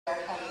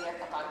earlier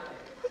about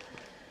it.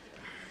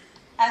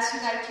 As you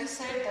rightly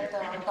said, that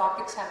the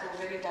topics have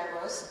been very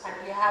diverse and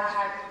we have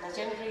had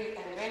legendary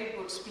and very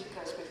good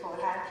speakers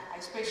beforehand. I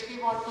especially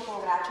want to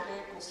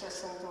congratulate Mr.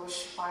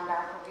 Santosh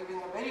Panda for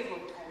giving a very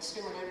good and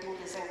stimulating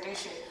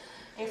presentation.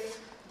 If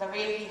the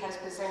way he has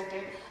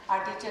presented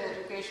our teacher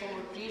education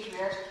would reach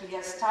where he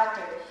has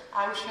started,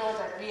 I'm sure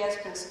that we as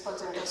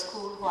principals in the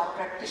school who are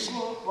practicing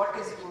what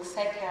is being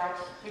said here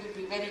will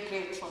be very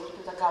grateful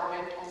to the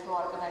government and to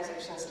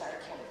organizations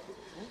like him.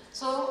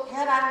 So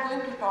here I'm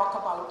going to talk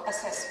about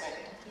assessment.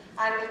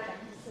 And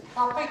the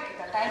topic,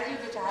 the title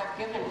which I have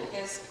given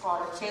is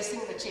called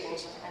Facing the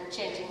Change and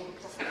Changing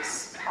the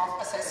Face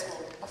of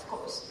Assessment, of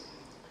course.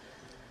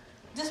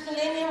 This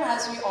millennium,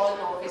 as we all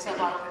know, is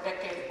about a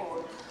decade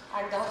old,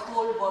 and the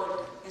whole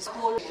world is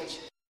whole change,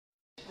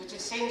 which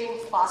is changing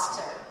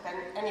faster than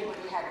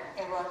anybody had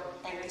ever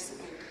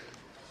anticipated.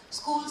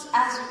 Schools,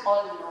 as you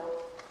all know,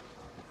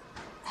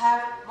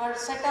 were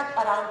set up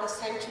around a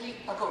century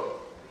ago,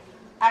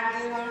 and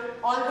they were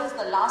always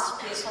the last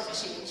place of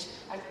change.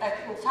 And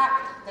in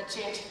fact, the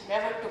change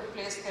never took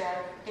place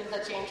there till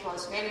the change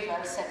was very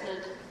well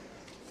settled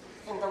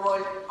in the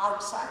world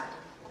outside.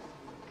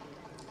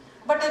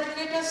 But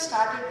educators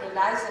started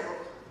realizing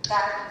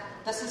that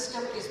the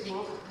system is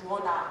being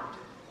worn out,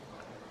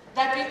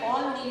 that we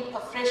all need a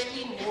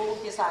freshly new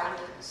designed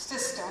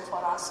system for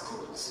our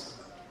schools.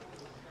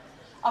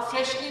 A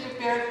freshly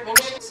repaired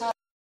windshield serves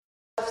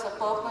the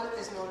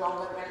purpose is no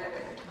longer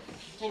relevant.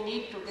 We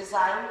need to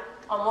design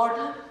a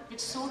model which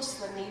suits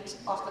the needs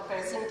of the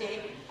present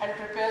day and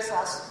prepares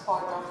us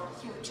for the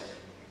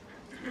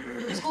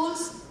future.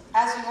 Schools,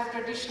 as we have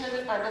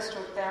traditionally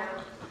understood them,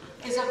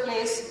 is a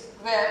place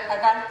where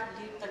adults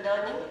lead the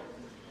learning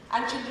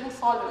and children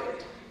follow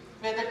it,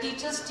 where the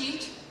teachers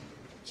teach,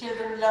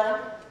 children learn,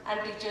 and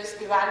teachers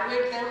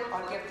evaluate them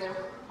or give them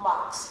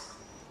marks.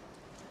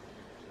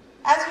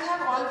 As we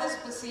have always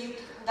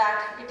perceived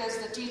that it is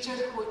the teacher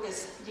who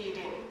is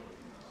leading,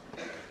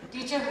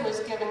 teacher who is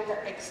giving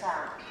the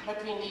exam,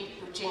 but we need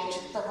to change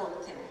the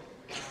whole thing.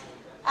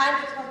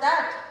 And for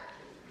that,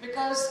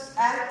 because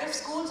if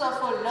schools are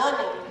for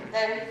learning,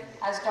 then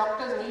as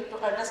doctors need to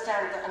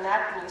understand the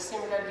anatomy,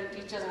 similarly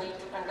teachers need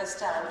to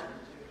understand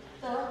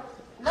the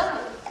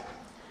learning.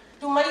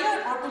 To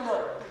measure or to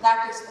learn,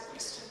 that is the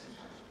question.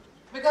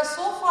 Because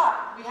so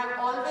far, we have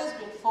always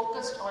been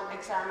focused on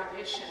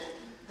examination.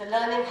 The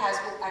learning has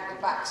been at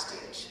the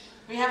backstage.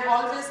 We have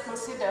always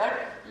considered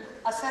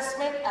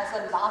assessment as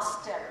a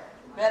last step,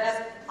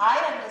 whereas I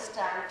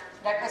understand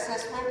that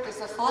assessment is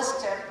the first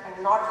step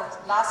and not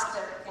the last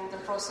step in the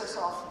process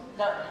of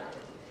learning.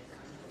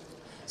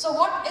 So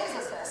what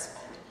is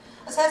assessment?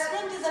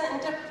 Assessment is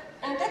an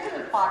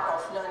integral part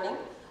of learning,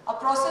 a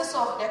process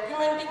of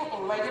documenting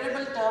in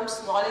measurable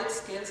terms knowledge,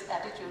 skills,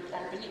 attitude,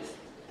 and belief.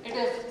 It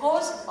is, of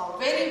course, a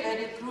very,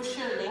 very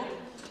crucial link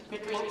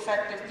between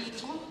effective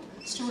teaching,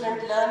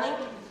 student learning,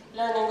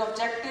 learning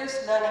objectives,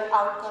 learning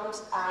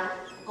outcomes, and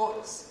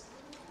goals.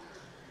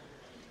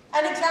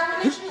 An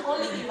examination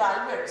only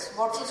evaluates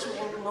what the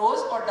student knows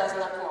or does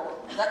not know.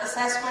 The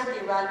assessment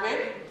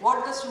evaluates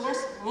what the student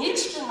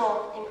needs to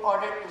know in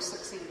order to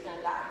succeed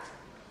in life.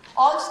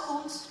 All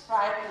schools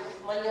try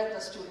to measure the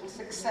student's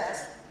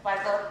success by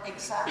the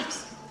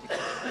exams.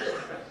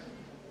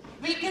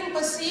 We can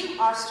perceive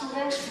our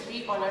students to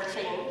be on a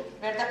train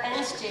where the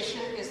end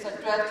station is the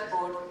 12th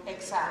board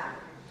exam,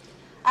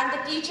 and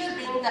the teacher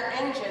being the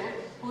engine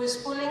who is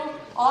pulling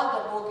all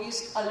the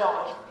bogies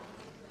along.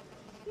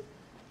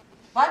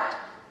 But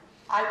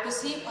I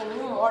perceive a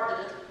new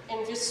model in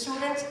which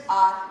students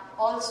are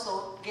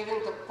also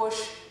given the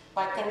push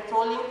by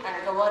controlling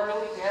and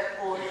governing their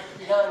own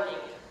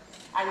learning.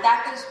 And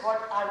that is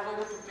what I'm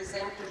going to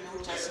present to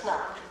you just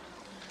now.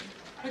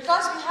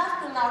 Because we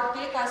have to now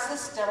take our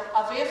system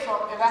away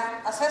from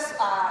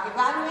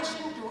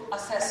evaluation to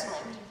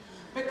assessment.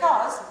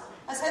 Because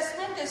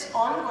assessment is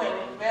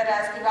ongoing,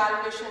 whereas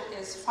evaluation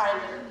is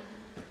final.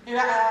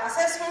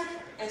 Assessment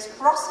is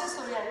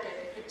process-oriented.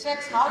 It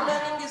checks how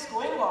learning is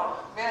going on,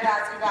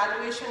 whereas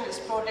evaluation is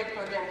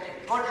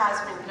product-oriented, what has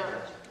been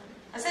learned.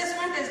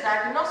 Assessment is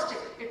diagnostic.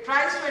 It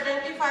tries to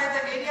identify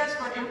the areas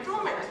for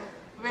improvement,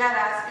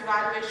 whereas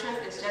evaluation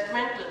is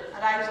judgmental,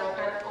 arrives at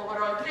an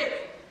overall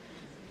grade.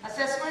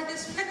 Assessment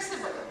is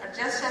flexible,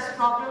 adjusts as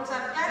problems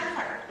are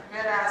clarified,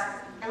 whereas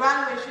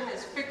evaluation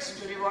is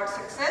fixed to reward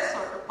success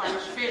or to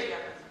punish failure.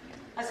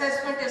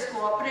 Assessment is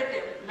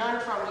cooperative, learn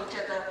from each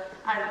other,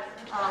 and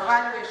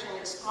evaluation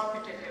is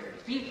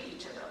competitive, beat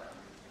each other.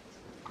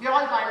 We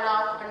all by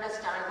now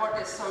understand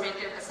what is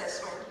summative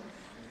assessment.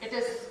 It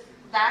is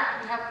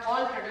that we have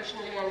all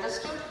traditionally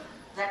understood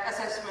that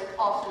assessment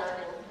of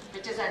learning,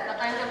 which is at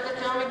the end of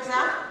the term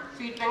exam,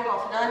 feedback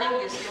of learning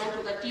is given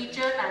to the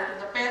teacher and to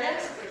the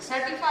parents. It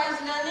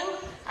certifies learning,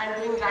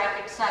 and doing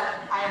right itself,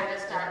 I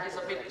understand, is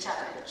a big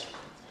challenge.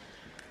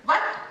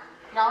 But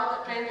now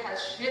the trend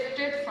has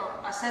shifted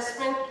from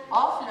assessment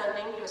of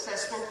learning to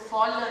assessment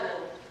for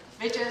learning,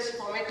 which is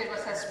formative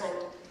assessment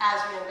as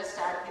we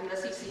understand in the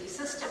CCE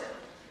system,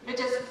 which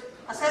is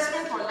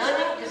Assessment for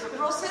learning is a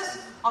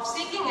process of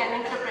seeking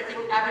and interpreting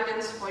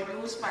evidence for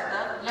use by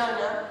the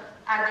learner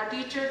and the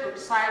teacher to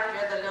decide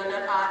where the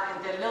learner are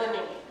in their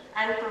learning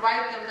and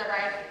provide them the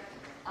right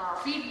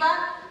feedback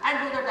and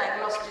do the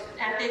diagnostic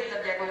and take the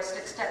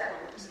diagnostic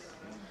statements.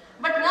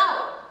 But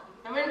now,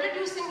 I'm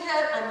introducing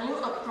here a new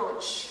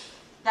approach,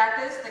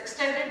 that is the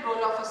extended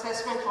role of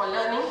assessment for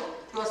learning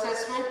to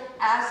assessment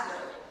as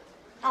learning.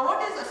 Now,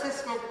 what is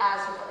assessment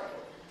as learning?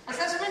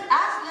 Assessment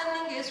as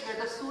learning is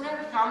where the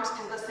student comes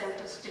in the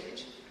center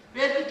stage,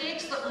 where he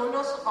takes the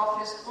onus of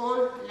his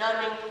own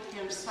learning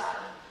himself.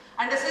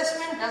 And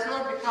assessment does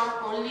not become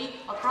only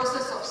a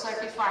process of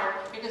certifying,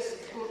 it is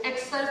in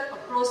itself a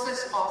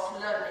process of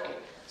learning.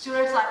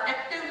 Students are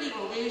actively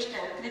engaged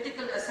and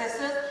critical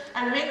assessors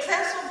and make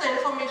sense of the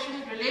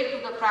information, relate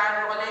to the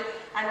prior knowledge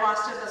and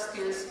master the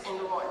skills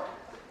involved.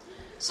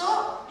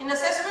 So, in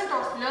assessment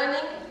of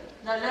learning,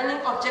 the learning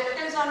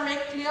objectives are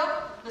made clear,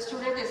 the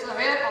student is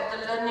aware of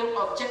the learning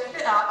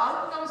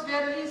outcomes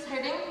where he is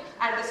heading,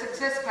 and the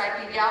success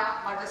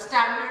criteria or the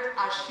standards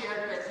are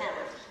shared with him,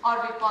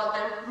 or we call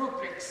them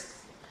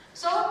rubrics.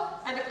 So,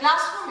 as a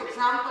classroom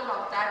example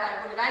of that,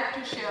 I would like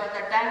to share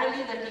that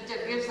generally the teacher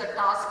gives a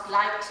task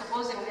like,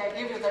 supposing I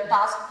give you the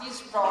task,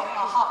 please draw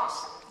a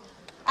house.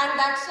 And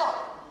that's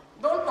all.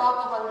 Don't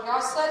talk among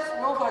yourself,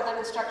 no further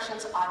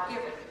instructions are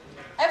given.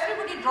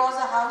 Everybody draws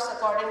a house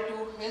according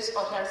to his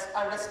or her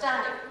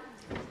understanding.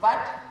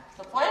 But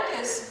the point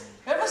is,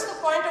 where was the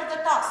point of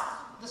the task?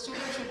 The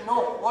student should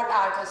know what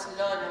I was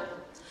learning.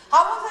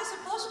 How was I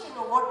supposed to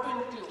know what to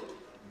include?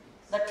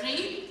 The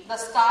tree, the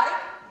sky,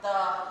 the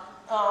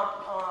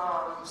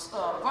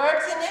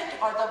birds in it,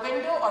 or the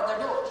window, or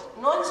the door.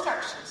 No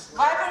instructions.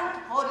 Why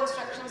weren't more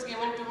instructions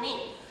given to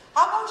me?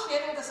 How about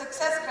sharing the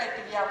success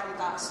criteria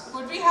with us?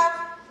 Could we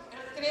have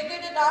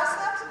created it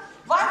ourselves?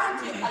 Why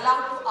weren't we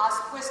allowed to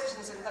ask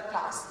questions in the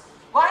class?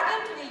 Why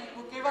didn't we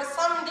give us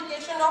some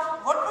indication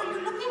of what were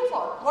you looking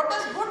for? What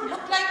does good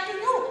look like to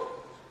you?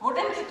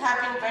 Wouldn't it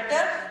have been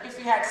better if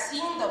we had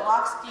seen the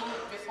mark scheme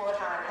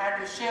beforehand, had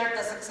we shared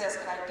the success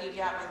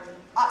criteria with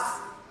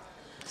us?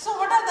 So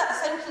what are the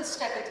essential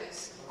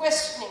strategies?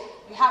 Questioning.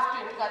 We have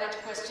to encourage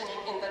questioning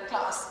in the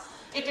class.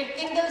 It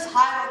enkindles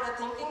higher order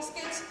thinking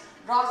skills,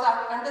 draws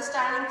out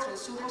understanding through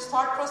students'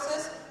 thought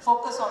process,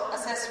 focus on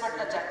assessment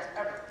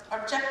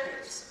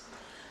objectives.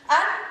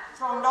 And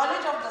from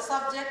knowledge of the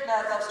subject,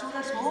 the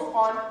students move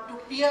on to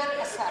peer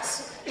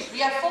assessment.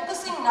 We are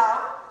focusing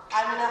now,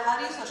 I'm in a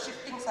hurry, so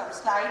shifting some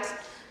slides,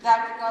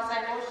 that because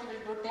I know she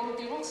will do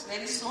things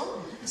very soon.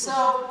 So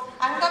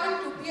I'm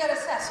coming to peer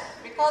assessment,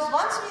 because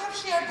once we have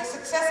shared the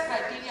success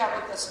criteria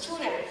with the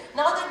student,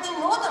 now that they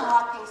know the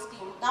marking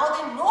scheme, now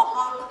they know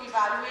how to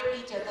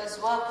evaluate each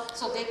other's work,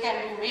 so they can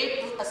be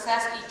made to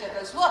assess each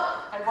other's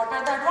work. And what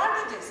are the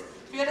advantages?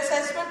 Peer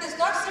assessment is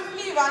not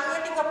simply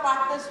evaluating a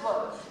partner's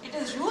work. It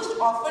is used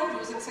often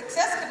using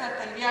success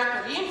criteria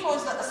to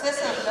reinforce the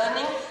assessor's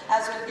learning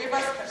as will give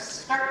us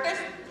constructive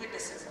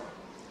criticism.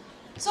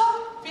 So,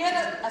 peer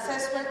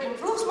assessment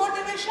improves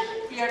motivation.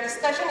 Peer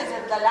discussion is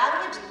in the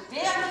language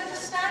they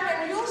understand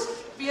and use.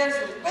 Peers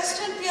will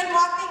question peer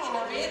marking in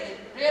a way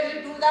they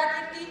rarely do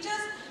that with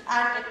teachers,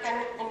 and it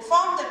can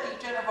inform the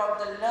teacher about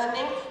the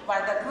learning by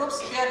the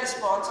group's peer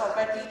response or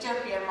by teacher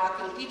peer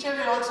marking. Teacher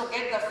will also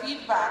get the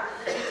feedback.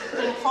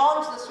 It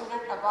informs the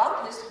student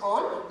about his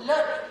own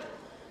learning.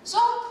 So,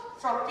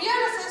 from peer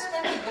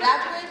assessment, we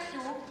graduate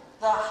to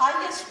the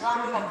highest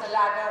rung of the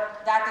ladder,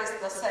 that is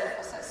the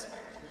self-assessment.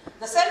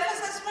 The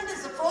self-assessment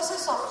is the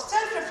process of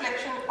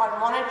self-reflection or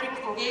monitoring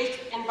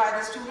engaged in by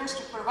the students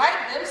to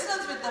provide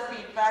themselves with the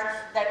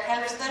feedback that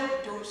helps them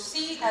to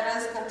see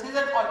errors,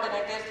 consider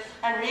alternatives,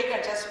 and make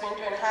adjustments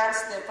to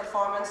enhance their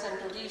performance and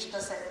to reach the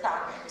set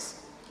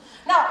targets.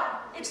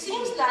 Now, it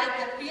seems like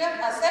that peer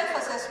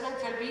self-assessment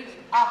will be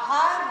a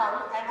higher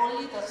rung and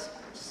only the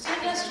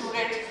senior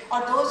students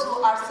or those who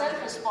are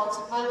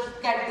self-responsible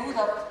can do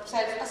the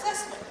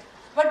self-assessment.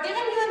 But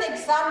giving you an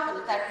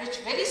example that which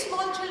very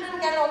small children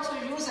can also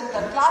use in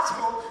the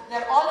classroom, they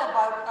are all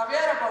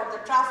aware about the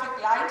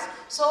traffic lights.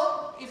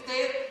 So if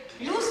they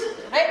use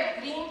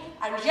red, green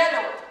and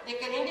yellow, they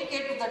can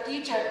indicate to the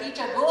teacher,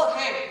 go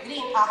ahead,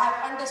 green, I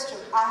have understood,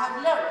 I have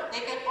learned.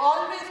 They can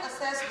always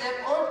assess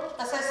their own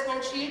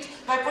assessment sheets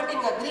by putting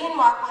a green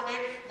mark on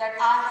it that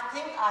I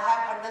think I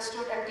have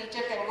understood, and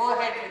teacher can go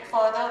ahead with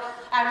further.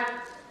 And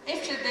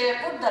if they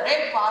put the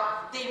red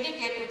mark, they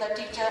indicate to the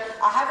teacher,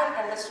 I haven't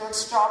understood,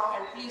 stop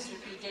and please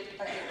repeat it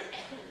again.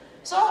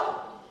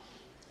 So,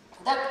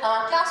 the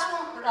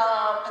classroom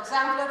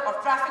exemplar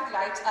of traffic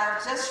lights I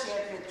have just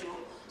shared with you.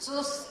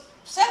 So,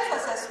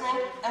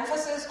 self-assessment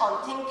emphasis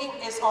on thinking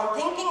is on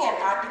thinking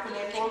and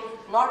articulating,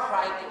 not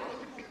writing.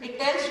 It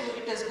tells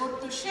you it is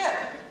good to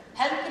share.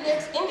 Help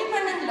creates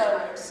independent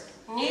learners.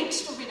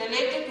 Needs to be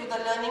related to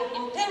the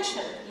learning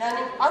intention,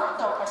 learning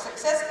outcome or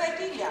success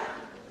criteria.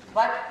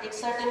 But it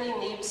certainly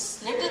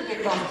needs little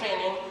bit of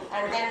training,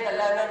 and then the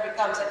learner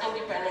becomes an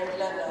independent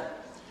learner.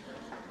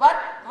 But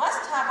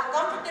must have a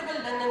comfortable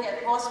learning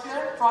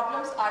atmosphere.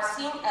 Problems are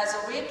seen as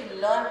a way to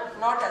learn,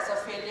 not as a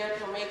failure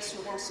to make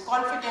students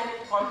confident,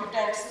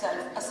 competent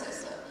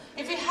self-assessor.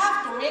 If we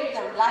have to make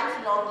them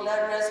lifelong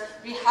learners,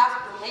 we have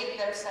to make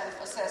them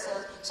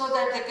self-assessors so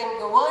that they can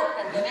govern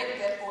and direct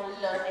their own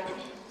learning,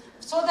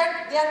 so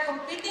that they are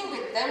competing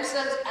with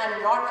themselves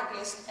and not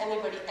against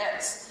anybody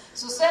else.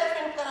 So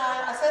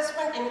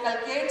self-assessment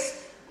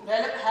inculcates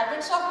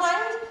habits of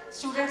mind,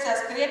 students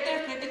as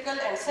creative, critical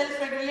and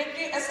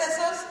self-regulatory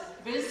assessors,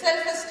 builds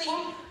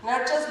self-esteem,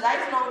 nurtures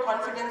lifelong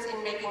confidence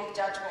in making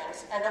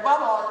judgments, and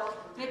above all,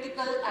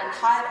 critical and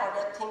higher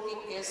order thinking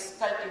is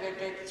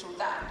cultivated through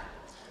that.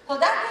 So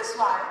that is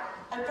why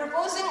I'm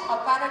proposing a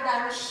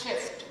paradigm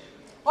shift.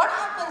 What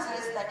happens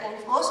is that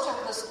in most of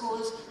the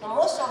schools,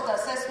 most of the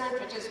assessment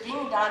which is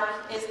being done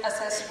is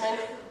assessment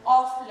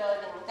of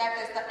learning. That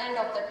is the end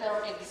of the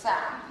term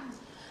exam.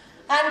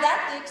 And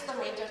that takes the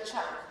major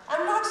chunk.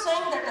 I'm not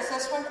saying that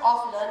assessment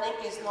of learning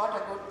is not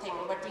a good thing,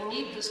 but we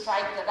need to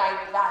strike the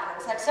right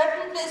balance. At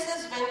certain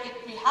places, when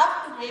we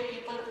have to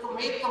make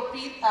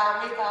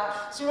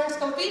students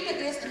compete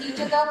against each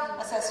other,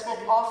 assessment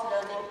of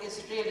learning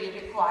is really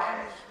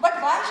required. But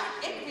why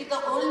should it be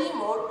the only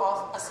mode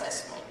of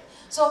assessment?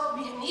 So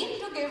we need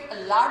to give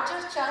a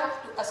larger chunk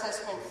to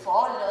assessment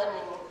for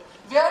learning,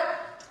 where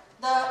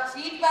the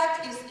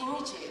feedback is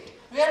immediate,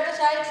 where the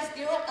child is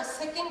given a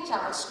second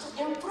chance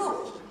to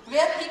improve,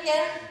 where he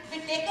can be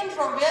taken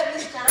from where he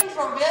stands,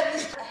 from where he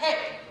is ahead.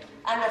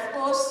 And of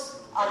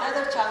course,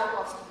 another chunk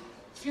of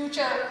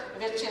future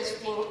which is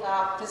being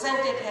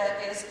presented here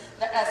is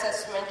the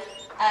assessment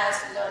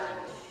as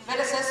learning. Where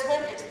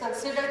assessment is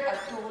considered a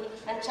tool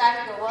and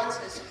child governs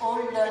his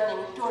own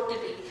learning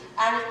totally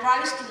and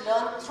tries to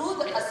learn through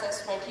the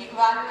assessment. He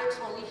evaluates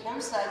only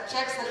himself,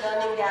 checks the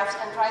learning gaps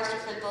and tries to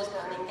fill those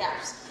learning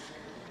gaps.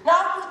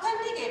 Now, to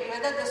authenticate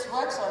whether this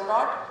works or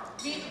not,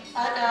 we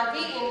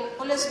in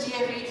Police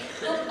GAV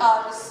took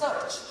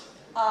research.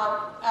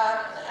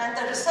 And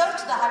the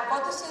research, the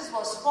hypothesis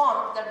was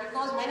formed that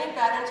because many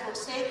parents would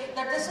say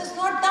that this is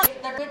not done,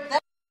 that with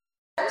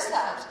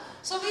themselves.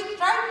 So we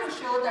tried to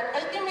show that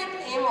ultimate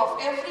aim of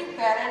every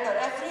parent or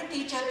every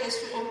teacher is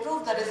to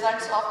improve the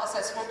results of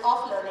assessment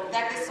of learning,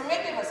 that is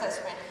summative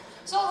assessment.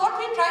 So what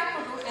we tried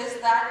to do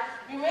is that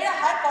we made a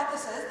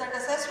hypothesis that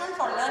assessment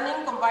for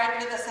learning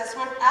combined with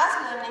assessment as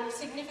learning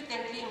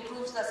significantly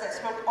improves the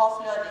assessment of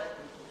learning.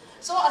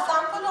 So a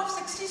sample of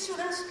 60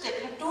 students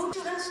taking, 2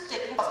 students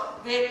taking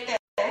grade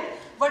 10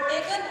 were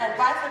taken and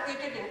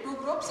bifurcated in 2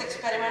 groups,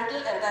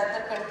 experimental and the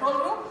other control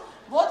group.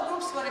 Both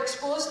groups were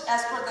exposed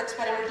as per the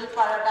experimental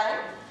paradigm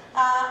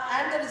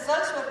and the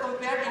results were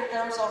compared in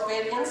terms of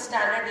variance,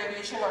 standard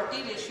deviation or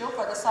T ratio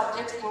for the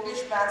subjects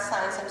English, Math,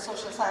 Science and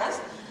Social Science.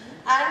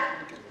 And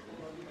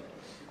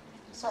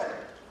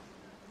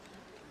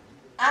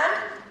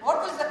what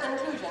was the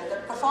conclusion?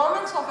 The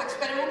performance of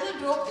experimental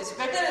group is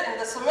better in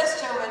the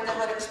semester when they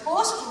were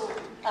exposed to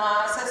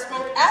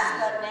assessment as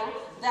learning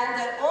than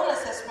their own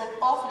assessment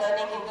of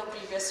learning in the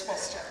previous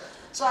semester.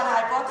 So our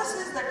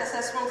hypothesis that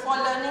assessment for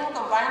learning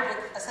combined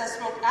with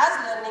assessment as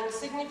learning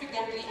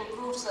significantly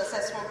improves the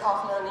assessment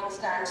of learning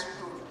stands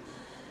proved.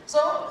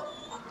 So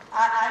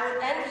I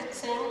would end with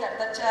saying that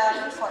the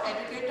challenge for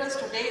educators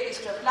today is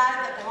to apply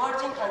the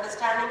emerging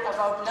understanding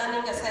about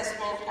learning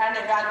assessment and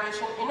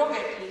evaluation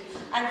innovatively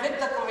and with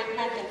the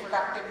commitment in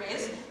productive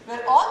ways,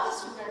 where all the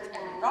students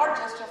and not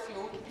just a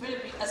few will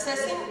be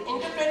assessing,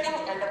 interpreting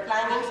and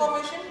applying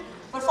information,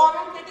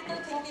 performing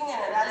critical thinking and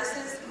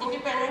analysis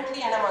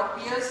independently and among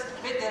peers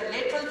with their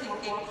lateral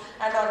thinking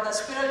and on the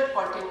spiral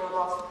continuum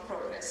of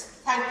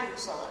progress. Thank you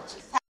so much.